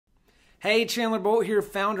Hey, Chandler Bolt here,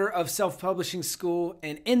 founder of Self-Publishing School,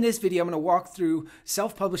 and in this video I'm going to walk through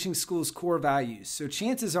Self-Publishing School's core values. So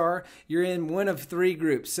chances are you're in one of three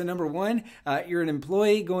groups. So number one, you're an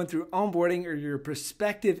employee going through onboarding, or you're a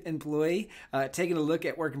prospective employee taking a look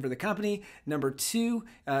at working for the company. Number two,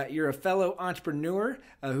 you're a fellow entrepreneur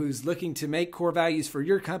who's looking to make core values for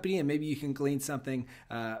your company, and maybe you can glean something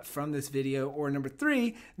from this video. Or number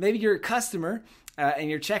three, maybe you're a customer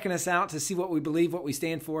and you're checking us out to see what we believe, what we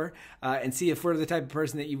stand for, and see if we're the type of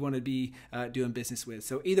person that you want to be doing business with.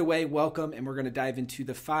 So either way, welcome, and we're going to dive into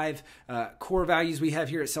the five core values we have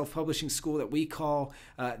here at Self-Publishing School that we call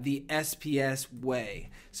the SPS Way.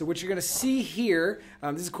 So what you're going to see here,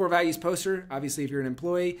 this is a core values poster. Obviously, if you're an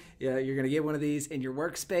employee, you're going to get one of these in your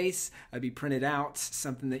workspace. It'll be printed out,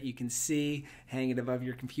 something that you can see, hang it above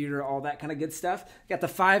your computer, all that kind of good stuff. Got the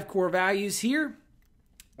five core values here,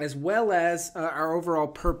 as well as our overall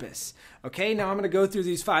purpose. Okay, now I'm going to go through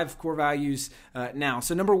these five core values now.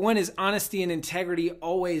 So number one is honesty and integrity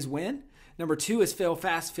always win. Number two is fail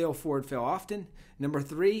fast, fail forward, fail often. Number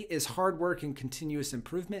three is hard work and continuous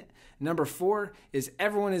improvement. Number four is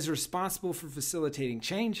everyone is responsible for facilitating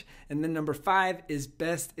change. And then number five is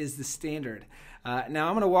best is the standard. Now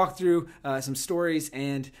I'm going to walk through some stories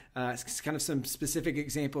and kind of some specific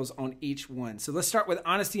examples on each one. So let's start with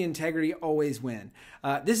honesty and integrity always win.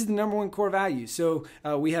 This is the number one core value. So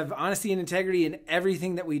we have honesty and integrity in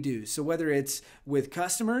everything that we do. So whether it's with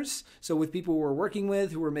customers, so with people we're working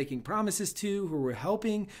with, who we're making promises to, who we're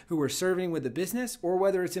helping, who we're serving with the business, or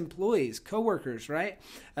whether it's employees, coworkers, right?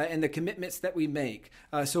 And the commitments that we make.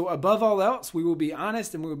 So above all else, we will be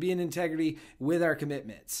honest and we will be in integrity with our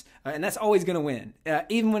commitments. And that's always going to win,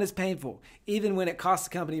 even when it's painful, even when it costs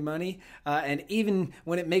the company money, and even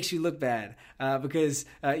when it makes you look bad, because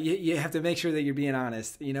you have to make sure that you're being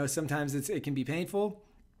honest. You know, sometimes it can be painful.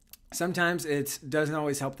 Sometimes it doesn't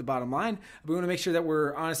always help the bottom line. But we want to make sure that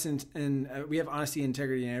we're honest and we have honesty and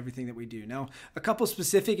integrity in everything that we do. Now, a couple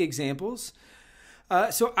specific examples.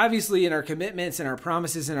 So obviously in our commitments and our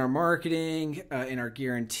promises and our marketing, in our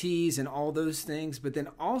guarantees and all those things, but then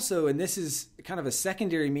also, and this is kind of a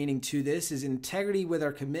secondary meaning to this, is integrity with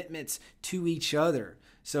our commitments to each other.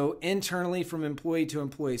 So internally from employee to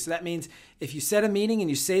employee. So that means if you set a meeting and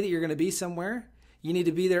you say that you're going to be somewhere, you need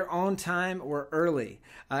to be there on time or early.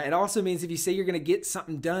 It also means if you say you're going to get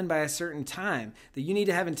something done by a certain time, that you need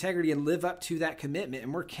to have integrity and live up to that commitment.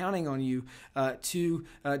 And we're counting on you to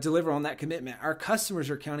deliver on that commitment. Our customers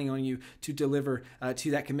are counting on you to deliver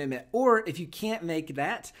to that commitment. Or if you can't make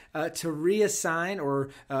that, to reassign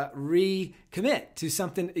or recommit to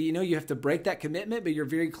something. You know, you have to break that commitment, but you're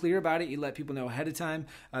very clear about it. You let people know ahead of time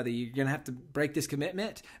that you're going to have to break this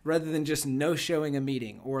commitment, rather than just no-showing a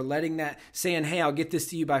meeting or letting that, saying, hey, I'll get this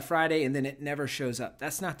to you by Friday, and then it never shows up.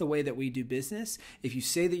 That's not the way that we do business. If you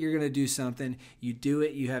say that you're going to do something, you do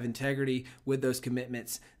it. You have integrity with those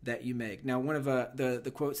commitments that you make. Now, one of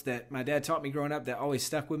the quotes that my dad taught me growing up that always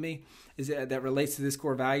stuck with me is that relates to this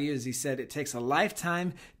core value is he said, it takes a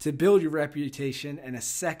lifetime to build your reputation and a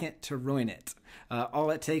second to ruin it.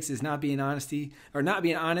 All it takes is not being honest or not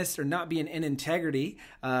being in integrity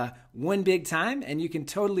one big time, and you can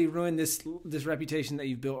totally ruin this reputation that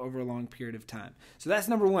you've built over a long period of time. So that's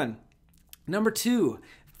number one. Number two,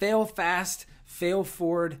 fail fast, fail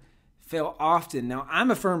forward, fail often. Now, I'm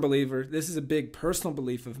a firm believer, this is a big personal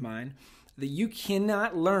belief of mine, that you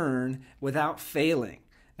cannot learn without failing.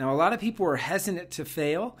 Now, a lot of people are hesitant to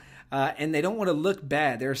fail, and they don't want to look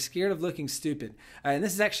bad. They're scared of looking stupid. And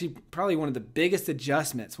this is actually probably one of the biggest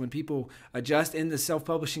adjustments when people adjust in the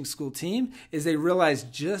Self-Publishing School team, is they realize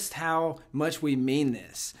just how much we mean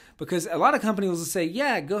this. Because a lot of companies will say,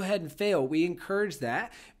 yeah, go ahead and fail. We encourage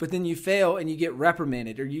that. But then you fail and you get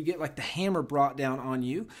reprimanded, or you get like the hammer brought down on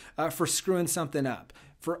you for screwing something up.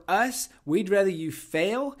 For us, we'd rather you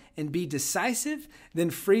fail and be decisive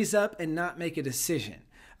than freeze up and not make a decision.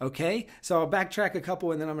 Okay, so I'll backtrack a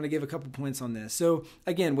couple, and then I'm going to give a couple points on this. So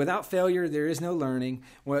again, without failure, there is no learning.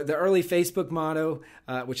 Well, the early Facebook motto,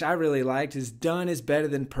 which I really liked, is done is better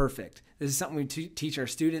than perfect. This is something we teach our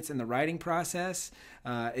students in the writing process,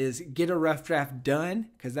 is get a rough draft done,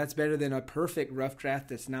 because that's better than a perfect rough draft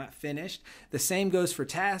that's not finished. The same goes for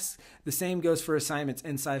tasks. The same goes for assignments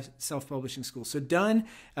inside Self-Publishing School. So done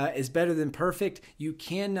is better than perfect. You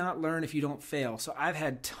cannot learn if you don't fail. So I've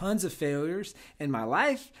had tons of failures in my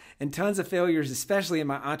life, and tons of failures, especially in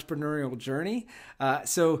my entrepreneurial journey.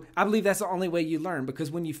 So I believe that's the only way you learn,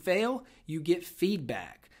 because when you fail, you get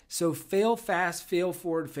feedback. So fail fast, fail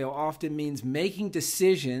forward, fail often means making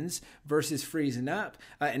decisions versus freezing up,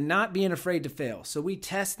 and not being afraid to fail. So we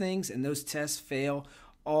test things, and those tests fail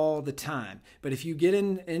all the time. But if you get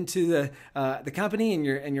into the company and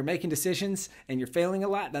you're making decisions and you're failing a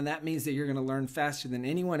lot, then that means that you're going to learn faster than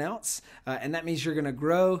anyone else, and that means you're going to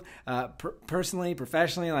grow personally,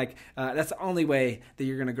 professionally. That's the only way that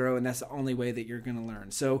you're going to grow, and that's the only way that you're going to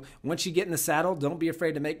learn. So once you get in the saddle, don't be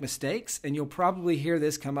afraid to make mistakes, and you'll probably hear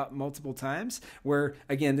this come up multiple times. Where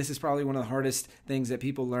again, this is probably one of the hardest things that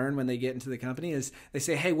people learn when they get into the company is they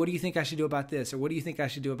say, "Hey, what do you think I should do about this?" Or "What do you think I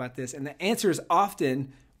should do about this?" And the answer is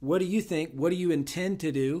often, what do you think? What do you intend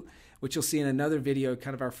to do? Which you'll see in another video,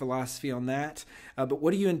 kind of our philosophy on that. But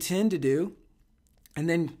what do you intend to do? And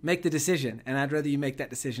then make the decision. And I'd rather you make that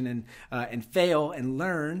decision and fail and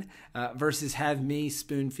learn versus have me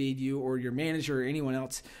spoon feed you or your manager or anyone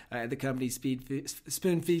else at the company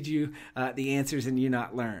spoon feed you the answers and you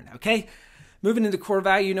not learn. Okay? Moving into core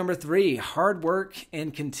value number 3, hard work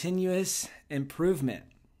and continuous improvement.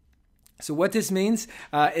 So what this means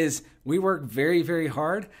is we work very, very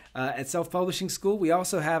hard at Self-Publishing School. We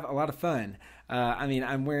also have a lot of fun.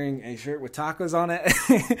 I'm wearing a shirt with tacos on it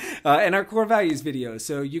in our core values video,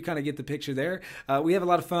 so you kind of get the picture there. We have a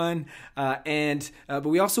lot of fun, but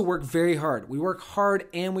we also work very hard. We work hard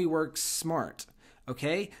and we work smart.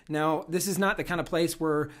 Okay. Now, this is not the kind of place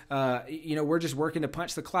where, we're just working to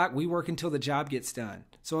punch the clock. We work until the job gets done.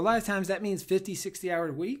 So a lot of times that means 50,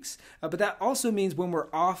 60-hour weeks. But that also means when we're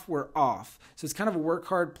off, we're off. So it's kind of a work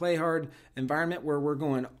hard, play hard environment where we're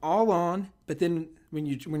going all on. But then when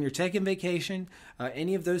you're taking vacation,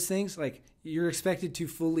 any of those things, like you're expected to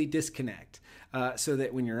fully disconnect so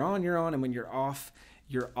that when you're on, and when you're off,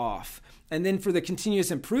 you're off. And then for the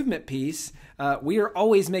continuous improvement piece, we are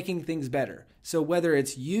always making things better. So whether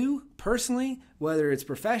it's you personally, whether it's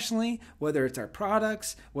professionally, whether it's our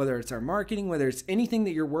products, whether it's our marketing, whether it's anything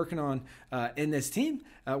that you're working on in this team,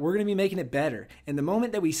 we're going to be making it better. And the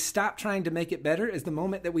moment that we stop trying to make it better is the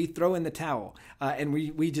moment that we throw in the towel and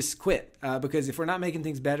we just quit. Because if we're not making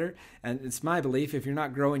things better, and it's my belief, if you're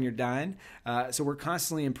not growing, you're dying. So we're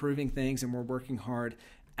constantly improving things and we're working hard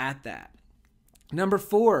at that. Number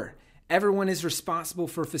 4, everyone is responsible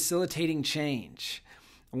for facilitating change.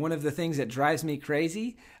 One of the things that drives me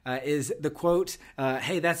crazy is the quote,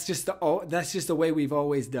 "Hey, that's just the way we've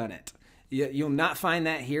always done it." You'll not find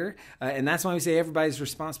that here, and that's why we say everybody's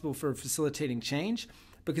responsible for facilitating change.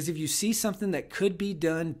 Because if you see something that could be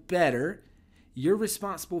done better, you're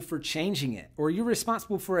responsible for changing it, or you're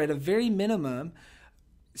responsible for, at a very minimum,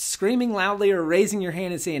 screaming loudly or raising your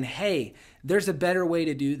hand and saying, "Hey, there's a better way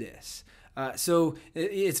to do this." So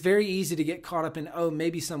it's very easy to get caught up in, oh,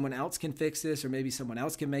 maybe someone else can fix this or maybe someone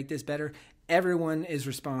else can make this better. Everyone is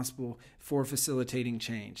responsible for facilitating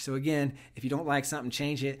change. So again, if you don't like something,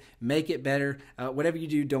 change it, make it better. Whatever you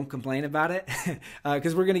do, don't complain about it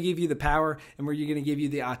because we're going to give you the power and we're going to give you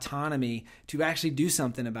the autonomy to actually do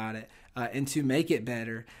something about it. And to make it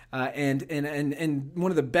better. And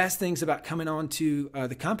one of the best things about coming on to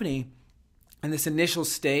the company and this initial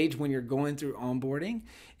stage when you're going through onboarding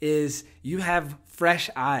is you have fresh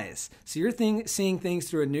eyes. So you're seeing things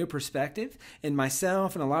through a new perspective. And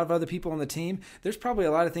myself and a lot of other people on the team, there's probably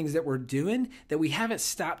a lot of things that we're doing that we haven't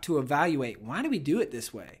stopped to evaluate. Why do we do it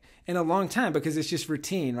this way? In a long time, because it's just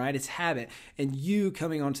routine, right? It's habit. And you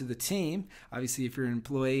coming onto the team, obviously, if you're an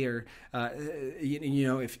employee or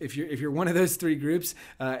if you're one of those 3 groups,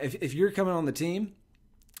 if you're coming on the team,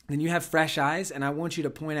 then you have fresh eyes, and I want you to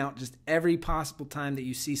point out just every possible time that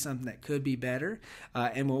you see something that could be better,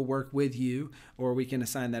 and we'll work with you, or we can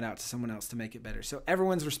assign that out to someone else to make it better. So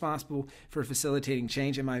everyone's responsible for facilitating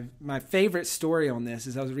change. And my favorite story on this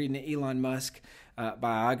is I was reading an Elon Musk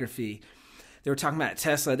biography. They were talking about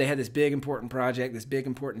Tesla. They had this big important project, this big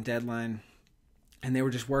important deadline, and they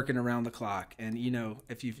were just working around the clock. And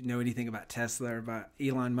if you know anything about Tesla or about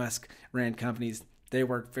Elon Musk ran companies, they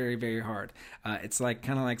work very, very hard. It's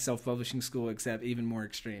kind of like Self-Publishing School, except even more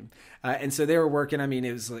extreme. And so they were working,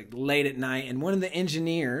 it was like late at night, and one of the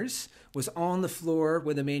engineers was on the floor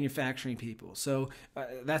with the manufacturing people. So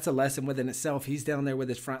that's a lesson within itself. He's down there with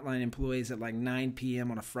his frontline employees at like 9 p.m.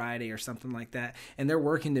 on a Friday or something like that, and they're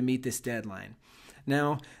working to meet this deadline.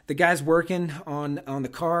 Now, the guy's working on the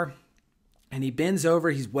car, and he bends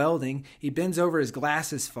over, he's welding, he bends over, his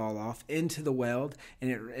glasses fall off into the weld,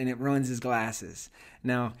 and it ruins his glasses.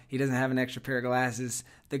 Now, he doesn't have an extra pair of glasses.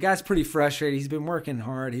 The guy's pretty frustrated. He's been working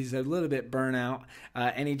hard. He's a little bit burnt out,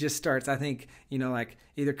 and he just starts, I think,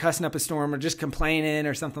 either cussing up a storm or just complaining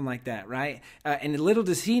or something like that, right? And little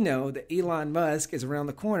does he know that Elon Musk is around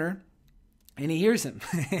the corner, and he hears him.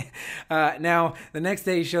 Now, the next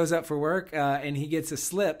day he shows up for work, and he gets a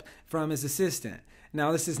slip from his assistant.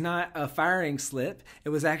 Now, this is not a firing slip. It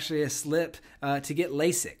was actually a slip to get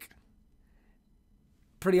LASIK.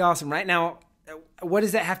 Pretty awesome, right? Now, what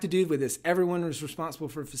does that have to do with this? Everyone is responsible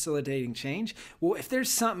for facilitating change. Well, if there's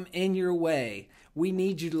something in your way, we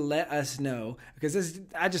need you to let us know, because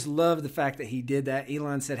I just love the fact that he did that.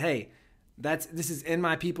 Elon said, hey, this is in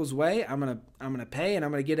my people's way. I'm gonna pay, and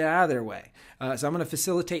I'm gonna get it out of their way. So I'm gonna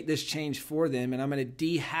facilitate this change for them, and I'm gonna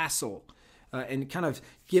de-hassle and kind of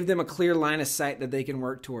give them a clear line of sight that they can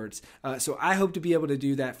work towards. So I hope to be able to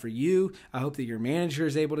do that for you. I hope that your manager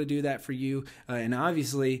is able to do that for you. And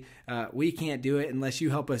obviously, we can't do it unless you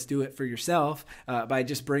help us do it for yourself by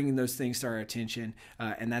just bringing those things to our attention.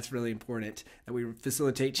 And that's really important, that we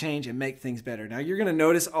facilitate change and make things better. Now, you're going to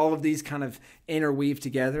notice all of these kind of interweave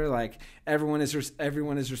together, like everyone is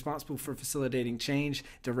responsible for facilitating change,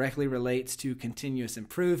 directly relates to continuous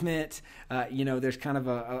improvement. There's kind of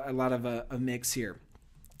a lot of a mix here.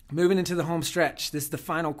 Moving into the home stretch, this is the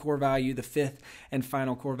final core value, the fifth and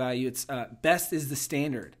final core value. It's best is the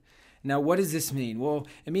standard. Now, what does this mean? Well,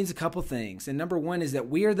 it means a couple things. And number one is that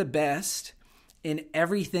we are the best in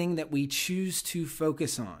everything that we choose to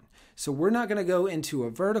focus on. So we're not going to go into a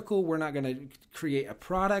vertical. We're not going to create a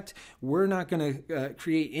product. We're not going to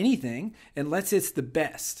create anything unless it's the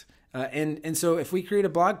best. And so if we create a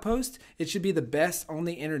blog post, it should be the best on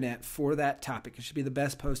the internet for that topic. It should be the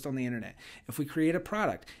best post on the internet. If we create a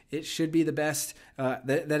product, it should be the best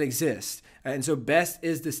that exists. And so best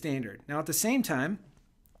is the standard. Now, at the same time,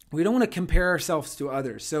 we don't want to compare ourselves to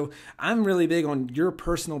others. So I'm really big on your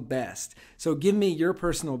personal best. So give me your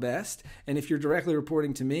personal best. And if you're directly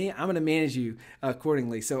reporting to me, I'm going to manage you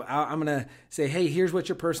accordingly. So I'm going to say, hey, here's what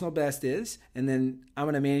your personal best is. And then I'm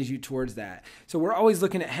going to manage you towards that. So we're always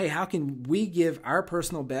looking at, hey, how can we give our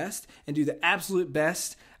personal best and do the absolute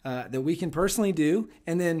best that we can personally do,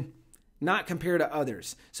 and then not compare to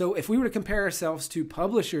others. So if we were to compare ourselves to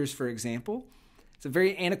publishers, for example, it's a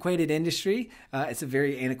very antiquated industry. It's a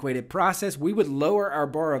very antiquated process. We would lower our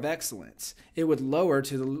bar of excellence. It would lower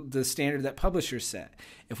to the standard that publishers set.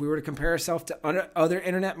 If we were to compare ourselves to other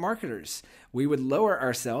internet marketers, we would lower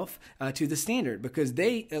ourselves to the standard, because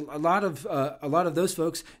a lot of those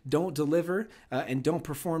folks don't deliver and don't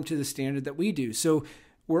perform to the standard that we do. So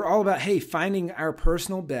we're all about, hey, finding our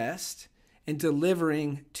personal best and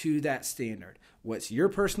delivering to that standard. What's your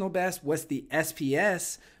personal best? What's the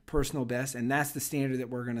SPS personal best? And that's the standard that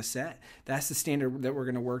we're going to set. That's the standard that we're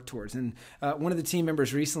going to work towards. And one of the team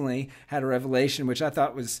members recently had a revelation, which I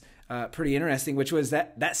thought was pretty interesting, which was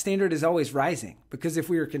that standard is always rising, because if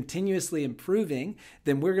we are continuously improving,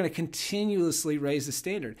 then we're going to continuously raise the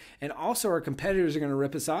standard. And also our competitors are going to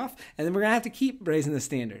rip us off, and then we're going to have to keep raising the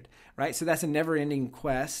standard, right? So that's a never-ending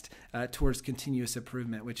quest towards continuous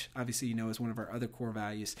improvement, which obviously is one of our other core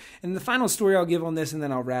values. And the final story I'll give on this, and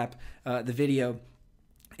then I'll wrap the video,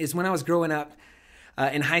 is when I was growing up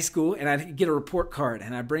in high school, and I'd get a report card,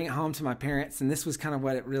 and I'd bring it home to my parents, and this was kind of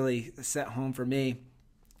what it really set home for me.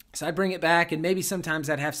 So I'd bring it back, and maybe sometimes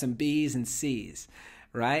I'd have some B's and C's,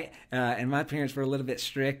 right? And my parents were a little bit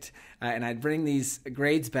strict, and I'd bring these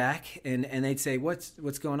grades back, and they'd say, what's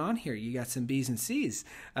going on here? You got some B's and C's.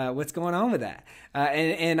 What's going on with that?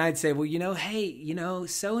 And I'd say, well, hey,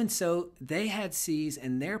 so-and-so, they had C's,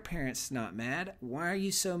 and their parents not mad. Why are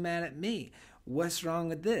you so mad at me? What's wrong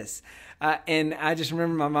with this? And I just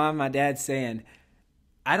remember my mom and my dad saying,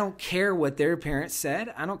 I don't care what their parents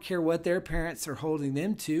said. I don't care what their parents are holding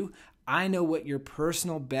them to. I know what your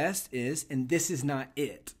personal best is, and this is not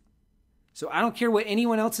it. So I don't care what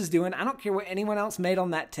anyone else is doing. I don't care what anyone else made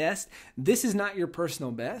on that test. This is not your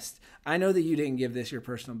personal best. I know that you didn't give this your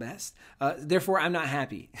personal best. Therefore, I'm not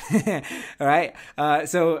happy. All right.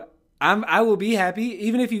 So I will be happy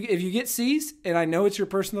even if you get C's, and I know it's your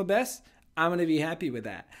personal best. I'm going to be happy with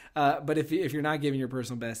that. But if you're not giving your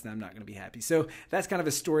personal best, then I'm not going to be happy. So that's kind of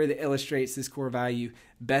a story that illustrates this core value.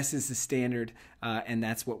 Best is the standard, and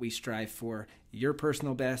that's what we strive for. Your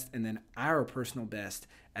personal best, and then our personal best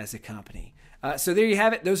as a company. So there you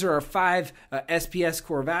have it. Those are our 5 SPS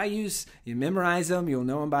core values. You memorize them. You'll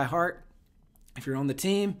know them by heart if you're on the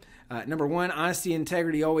team. Number 1, honesty and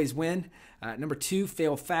integrity always win. Number 2,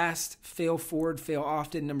 fail fast, fail forward, fail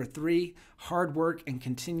often. Number 3, hard work and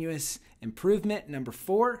continuous improvement. Number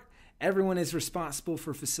 4, everyone is responsible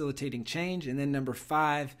for facilitating change. And then number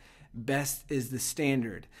 5, best is the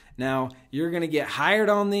standard. Now, you're going to get hired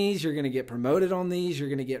on these. You're going to get promoted on these. You're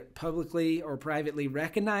going to get publicly or privately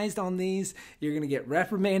recognized on these. You're going to get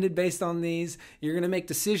reprimanded based on these. You're going to make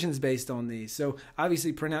decisions based on these. So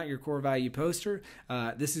obviously print out your core value poster.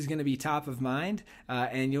 This is going to be top of mind,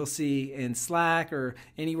 and you'll see in Slack or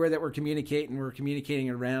anywhere that we're communicating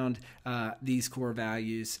around these core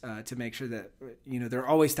values to make sure that they're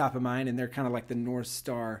always top of mind, and they're kind of like the North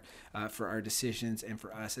Star for our decisions and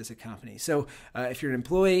for us as a company. So if you're an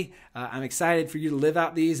employee, family. I'm excited for you to live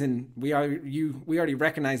out these, and we already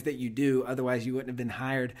recognize that you do. Otherwise, you wouldn't have been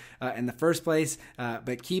hired in the first place.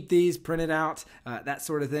 But keep these, print it out, that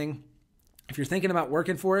sort of thing. If you're thinking about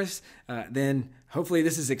working for us, then hopefully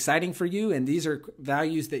this is exciting for you and these are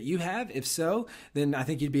values that you have. If so, then I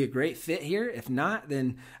think you'd be a great fit here. If not,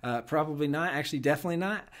 then probably not. Actually, definitely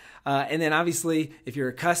not. And then obviously, if you're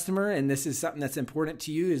a customer and this is something that's important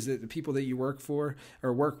to you, is that the people that you work for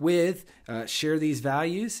or work with share these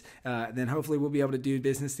values, then hopefully we'll be able to do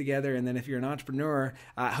business together. And then if you're an entrepreneur,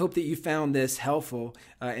 I hope that you found this helpful.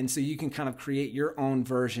 And so you can kind of create your own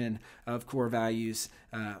version of core values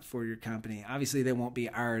for your company. Obviously, they won't be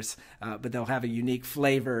ours, but they'll have a unique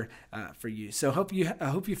flavor for you. So I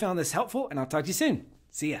hope you found this helpful, and I'll talk to you soon.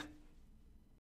 See ya.